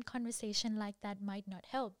conversation like that might not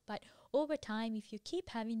help, but over time, if you keep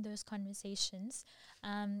having those conversations,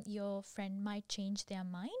 your friend might change their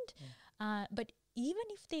mind. But even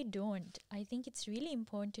if they don't, I think it's really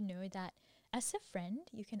important to know that as a friend,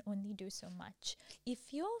 you can only do so much.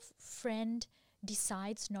 If your friend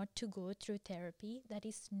decides not to go through therapy, that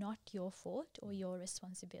is not your fault or your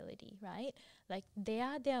responsibility, right? Like they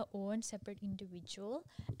are their own separate individual,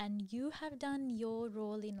 and you have done your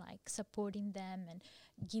role in like supporting them and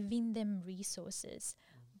giving them resources.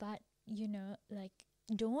 But you know, like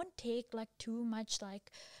don't take like too much, like,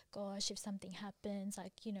 gosh, if something happens,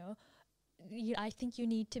 like, you know, I think you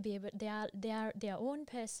need to be able, they are their own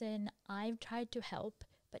person. I've tried to help,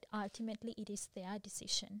 but ultimately it is their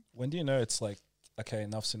decision. when do you know it's like, okay,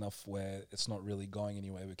 enough's enough, where it's not really going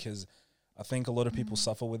anywhere? Because I think a lot of people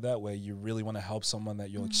suffer with that, where you really want to help someone that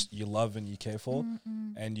you love and you care for,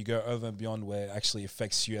 and you go over and beyond where it actually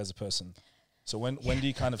affects you as a person. So when do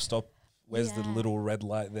you kind of stop? Where's the little red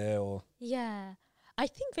light there? Or I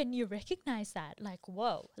think when you recognize that, like,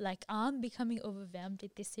 whoa, like I'm becoming overwhelmed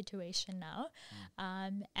with this situation now,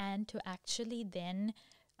 and to actually then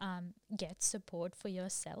get support for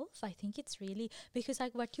yourself, I think it's really, because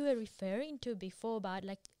like what you were referring to before about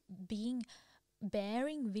like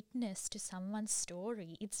bearing witness to someone's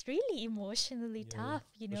story, it's really emotionally tough,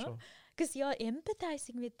 you know, because you're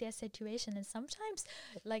empathizing with their situation, and sometimes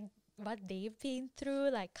like what they've been through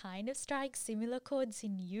like kind of strikes similar chords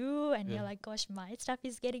in you, and you're like, gosh, my stuff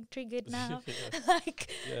is getting triggered now.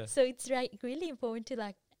 So it's really important to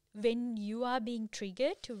like, when you are being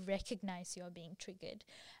triggered, to recognize you're being triggered,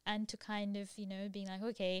 and to kind of, you know, being like,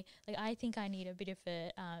 okay, like I think I need a bit of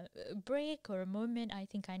a break or a moment. I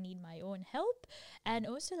think I need my own help. And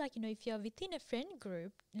also like, you know, if you're within a friend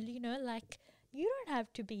group, you know, like you don't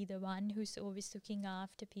have to be the one who's always looking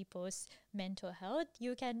after people's mental health.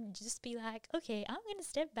 You can just be like, okay, I'm going to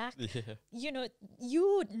step back. Yeah. You know,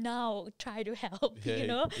 you now try to help, Yeah, you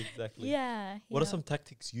know? exactly. Yeah. What are some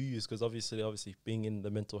tactics you use? Because obviously being in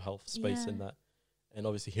the mental health space and Yeah. that, and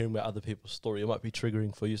obviously hearing about other people's story, it might be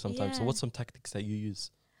triggering for you sometimes. So Yeah. what's some tactics that you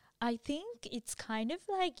use? I think it's kind of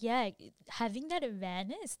like, having that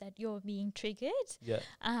awareness that you're being triggered. Yeah.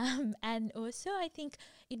 And also I think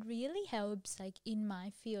it really helps, like in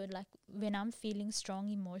my field, like when I'm feeling strong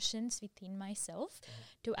emotions within myself,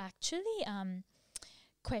 to actually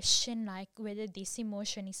question like whether this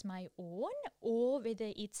emotion is my own or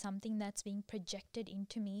whether it's something that's being projected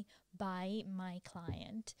into me by my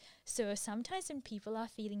client. So sometimes when people are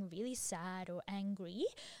feeling really sad or angry,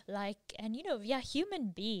 like, and you know, we are human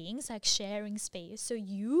beings, like sharing space, so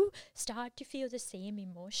you start to feel the same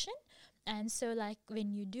emotion. And so like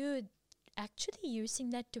when you do, actually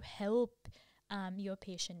using that to help your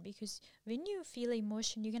patient, because when you feel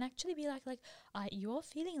emotion, you can actually be like are you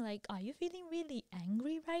feeling really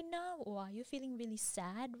angry right now, or are you feeling really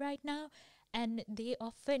sad right now? And they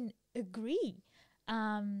often agree.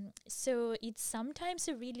 So it's sometimes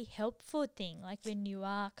a really helpful thing, like when you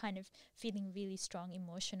are kind of feeling really strong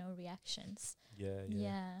emotional reactions. Yeah.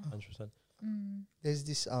 Yeah. 100%. There's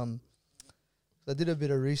this I did a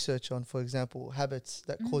bit of research on, for example, habits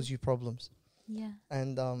that cause you problems. Yeah.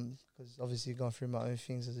 And because obviously gone through my own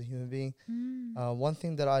things as a human being, Mm. one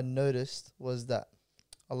thing that I noticed was that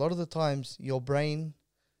a lot of the times your brain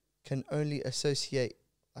can only associate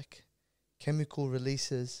like chemical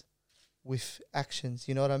releases with actions.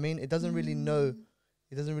 You know what I mean? It doesn't really know.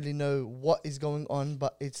 It doesn't really know what is going on,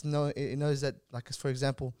 but it knows that, like, for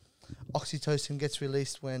example, oxytocin gets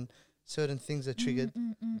released when certain things are triggered.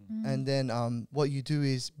 And then what you do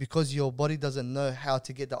is, because your body doesn't know how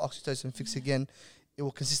to get the oxytocin fix again, it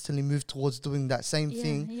will consistently move towards doing that same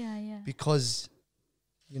thing, because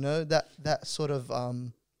you know that sort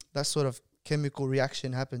of chemical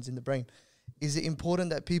reaction happens in the brain. Is it important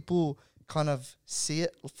that people kind of see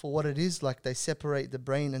it for what it is? Like they separate the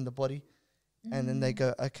brain and the body, and then they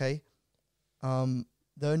go, okay,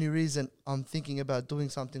 the only reason I'm thinking about doing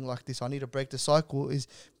something like this, I need to break the cycle, is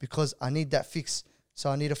because I need that fix. So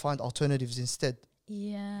I need to find alternatives instead.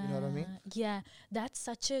 Yeah. You know what I mean? Yeah, that's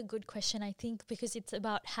such a good question, I think, because it's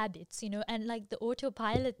about habits, you know, and like the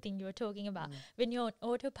autopilot thing you were talking about. When you're on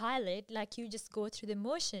autopilot, like you just go through the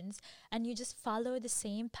motions and you just follow the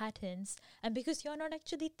same patterns. And because you're not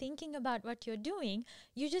actually thinking about what you're doing,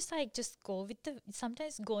 you just go with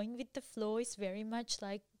sometimes going with the flow is very much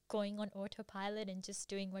like going on autopilot and just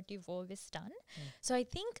doing what you've always done. So I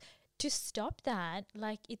think to stop that,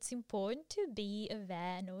 like it's important to be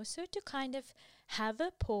aware and also to kind of have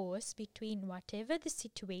a pause between whatever the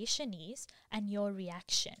situation is and your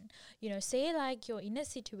reaction. You know, say like you're in a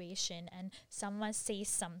situation and someone says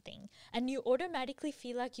something and you automatically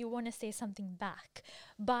feel like you want to say something back,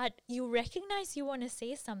 but you recognize you want to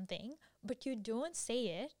say something, but you don't say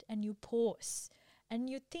it, and you pause and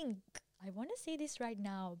you think, I want to say this right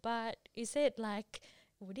now, but is it like,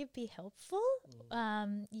 would it be helpful?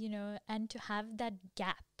 You know, and to have that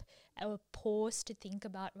gap or pause to think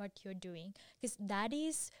about what you're doing, because that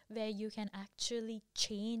is where you can actually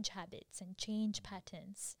change habits and change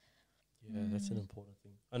patterns. Yeah, that's an important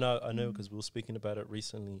thing. I know, because we were speaking about it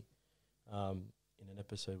recently in an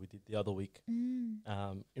episode we did the other week. In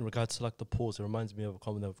regards to like the pause, it reminds me of a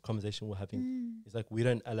conversation we're having. It's like we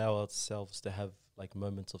don't allow ourselves to have like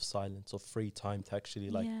moments of silence or free time to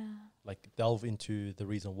actually like delve into the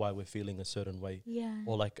reason why we're feeling a certain way,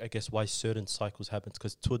 or like I guess why certain cycles happen,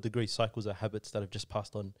 because to a degree cycles are habits that have just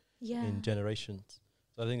passed on in generations.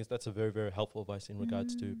 So I think that's a very, very helpful advice in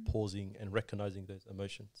regards to pausing and recognizing those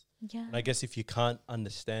emotions. And I guess if you can't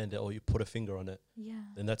understand it or you put a finger on it,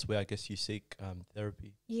 then that's where I guess you seek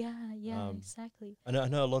therapy. Exactly. I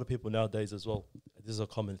know a lot of people nowadays as well, this is a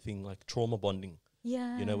common thing, like trauma bonding.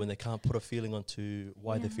 You know, when they can't put a feeling onto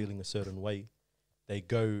why they're feeling a certain way, they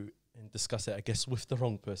go and discuss it, I guess, with the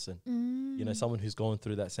wrong person. You know, someone who's going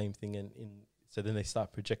through that same thing, and so then they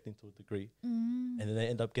start projecting to a degree, and then they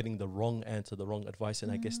end up getting the wrong answer, the wrong advice,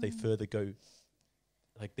 and I guess they further go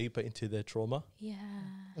like deeper into their trauma.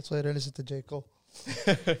 That's why I don't listen to J. Cole.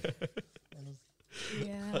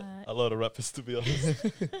 A lot of rappers, to be honest.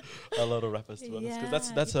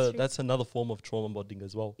 Because that's another form of trauma bonding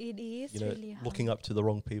as well. It is, you know, really hard. looking up to the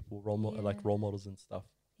wrong people, like role models and stuff.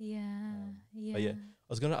 But yeah, I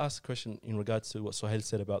was going to ask a question in regards to what Sohail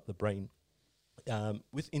said about the brain.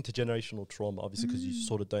 With intergenerational trauma, obviously, because you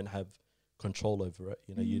sort of don't have control over it.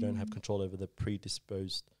 You know, you don't have control over the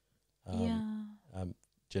predisposed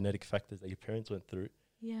genetic factors that your parents went through.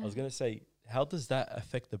 I was going to say, how does that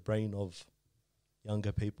affect the brain of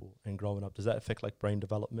younger people and growing up? Does that affect like brain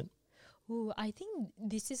development? Ooh, I think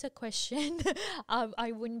this is a question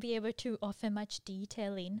I wouldn't be able to offer much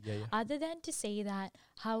detail in, Yeah, yeah. other than to say that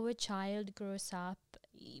how a child grows up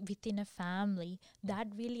within a family, that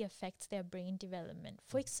really affects their brain development.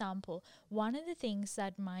 For example, one of the things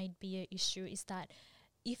that might be an issue is that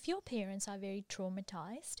if your parents are very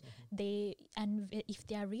traumatized, if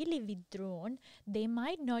they are really withdrawn, they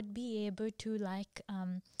might not be able to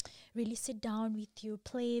really sit down with you,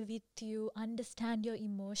 play with you, understand your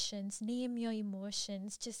emotions, name your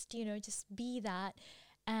emotions, just be that.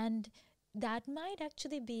 And that might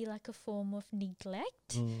actually be like a form of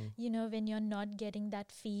neglect, when you're not getting that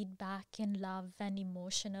feedback and love and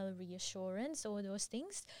emotional reassurance, all those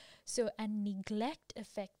things. So, and neglect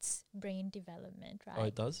affects brain development, right? Oh,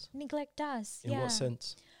 it does? Neglect does. In what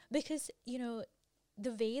sense? Because,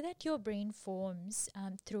 the way that your brain forms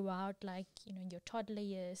throughout your toddler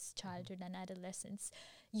years, childhood and adolescence,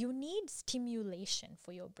 you need stimulation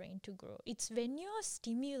for your brain to grow. It's when you're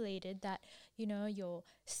stimulated that your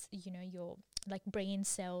brain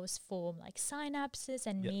cells form like synapses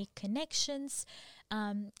and make connections.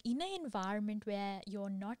 In an environment where you're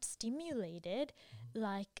not stimulated,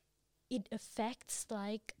 it affects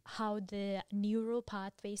how the neural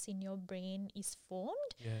pathways in your brain is formed.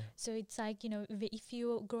 So it's if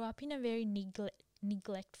you grow up in a very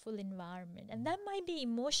neglectful environment, and that might be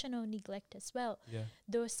emotional neglect as well,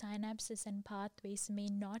 those synapses and pathways may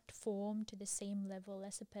not form to the same level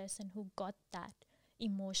as a person who got that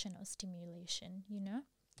emotional stimulation,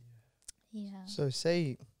 So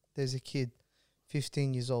say there's a kid,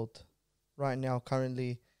 15 years old, right now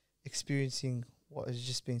currently experiencing what has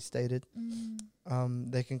just been stated.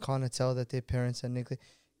 They can kind of tell that their parents are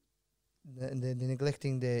they're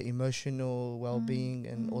neglecting their emotional well-being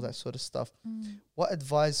and all that sort of stuff. What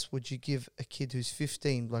advice would you give a kid who's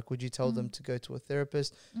 15? Like, would you tell them to go to a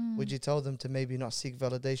therapist? Would you tell them to maybe not seek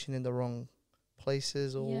validation in the wrong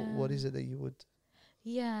places, or what is it that you would?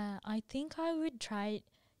 Yeah, I think I would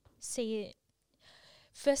say,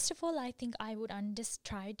 first of all, I think I would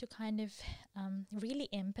try to kind of really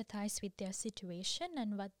empathize with their situation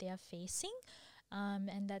and what they are facing,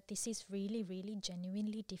 and that this is really, really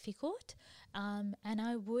genuinely difficult. And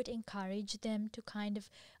I would encourage them to kind of,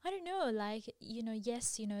 I don't know,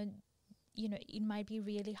 yes, it might be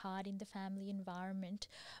really hard in the family environment,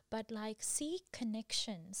 but seek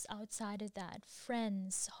connections outside of that,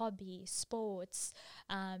 friends, hobbies, sports,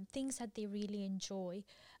 things that they really enjoy.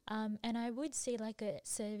 And I would say a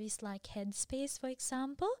service like Headspace, for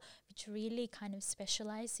example, which really kind of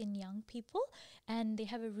specialize in young people, and they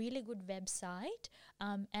have a really good website.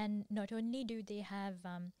 And not only do they have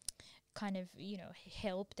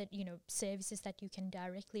help that, services that you can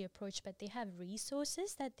directly approach, but they have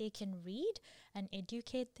resources that they can read and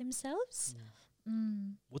educate themselves.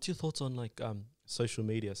 What's your thoughts on social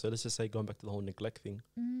media? So let's just say, going back to the whole neglect thing,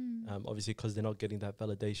 obviously because they're not getting that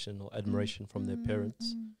validation or admiration from their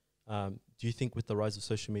parents. Do you think with the rise of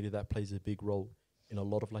social media that plays a big role in a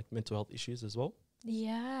lot of mental health issues as well?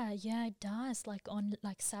 Yeah, it does. On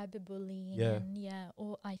cyberbullying,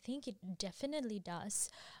 or I think it definitely does.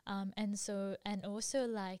 And also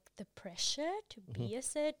the pressure to be a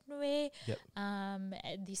certain way.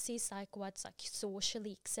 This is what's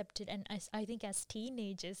socially accepted, and I think as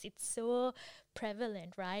teenagers, it's so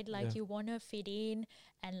prevalent, right? You want to fit in,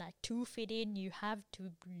 and to fit in, you have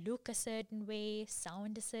to look a certain way,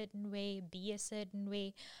 sound a certain way, be a certain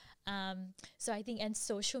way. So I think, and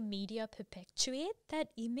social media perpetuate that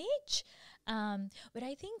image. But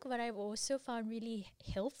I think what I've also found really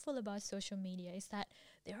helpful about social media is that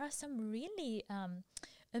there are some really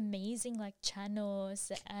amazing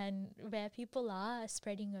channels and where people are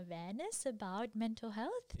spreading awareness about mental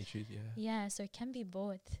health issues. Yeah, so it can be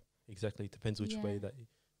both. Exactly. It depends which way that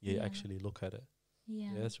you actually look at it.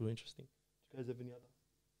 Yeah, that's really interesting. Do you guys have any other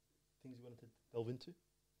things you wanted to delve into?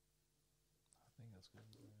 I think that's good.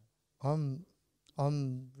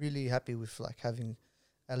 I'm really happy with having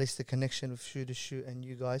at least a connection with Shoot to Shoot and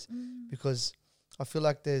you guys, because I feel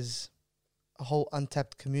like there's a whole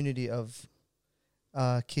untapped community of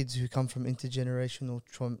kids who come from intergenerational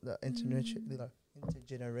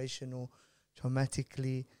intergenerational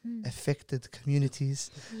traumatically affected communities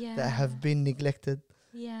that have been neglected.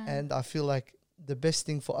 And I feel like the best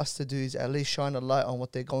thing for us to do is at least shine a light on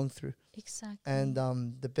what they're going through. Exactly. And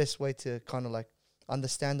the best way to kind of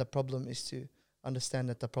understand the problem is to understand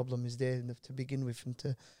that the problem is there to begin with, and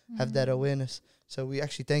to have that awareness. So we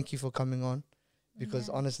actually thank you for coming on, because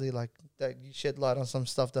honestly, that you shed light on some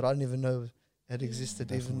stuff that I didn't even know had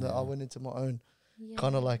existed, even though I went into my own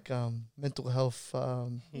kind of like mental health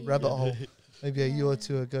rabbit hole maybe a year or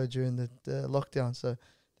two ago during the lockdown. So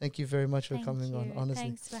thank you very much for Thank coming on. you. Honestly,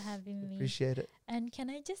 Thanks for having me. appreciate it. And can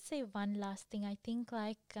I just say one last thing? I think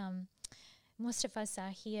most of us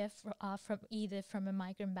are here from either from a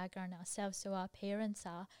migrant background ourselves, so our parents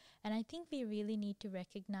are. And I think we really need to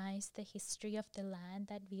recognize the history of the land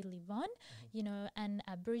that we live on, and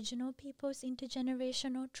Aboriginal people's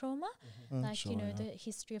intergenerational trauma, the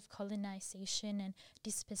history of colonization and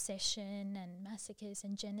dispossession and massacres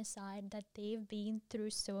and genocide that they've been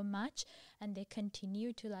through so much, and they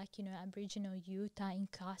continue to Aboriginal youth are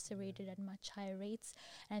incarcerated at much higher rates.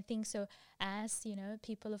 And I think so as,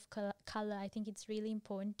 people of color, I think it's really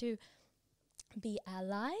important to be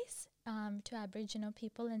allies to Aboriginal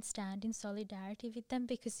people and stand in solidarity with them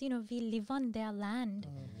because, we live on their land.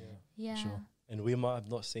 Yeah. Sure. And we might have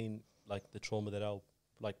not seen like the trauma that our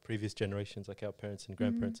previous generations, like our parents and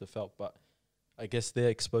grandparents have felt, but I guess they're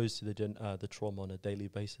exposed to the trauma on a daily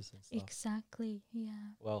basis and stuff. Exactly, yeah.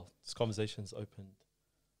 Well, this conversation's opened,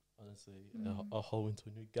 honestly, a whole into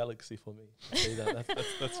a new galaxy for me. I say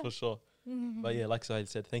that's for sure. But yeah, like I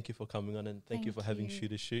said, thank you for coming on and thank you for having Shoot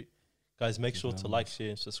to Shoot. Guys, make sure to like, share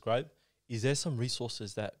and subscribe. Is there some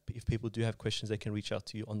resources that if people do have questions, they can reach out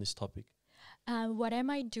to you on this topic? What I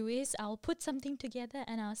might do is I'll put something together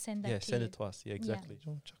and I'll send that to you. Yeah, send it to us. Yeah, exactly.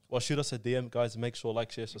 Yeah. Well, shoot us a DM, guys. Make sure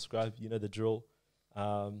like, share, subscribe. You know the drill.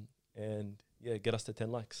 And yeah, get us to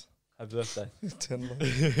 10 likes. Happy birthday. 10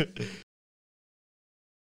 likes.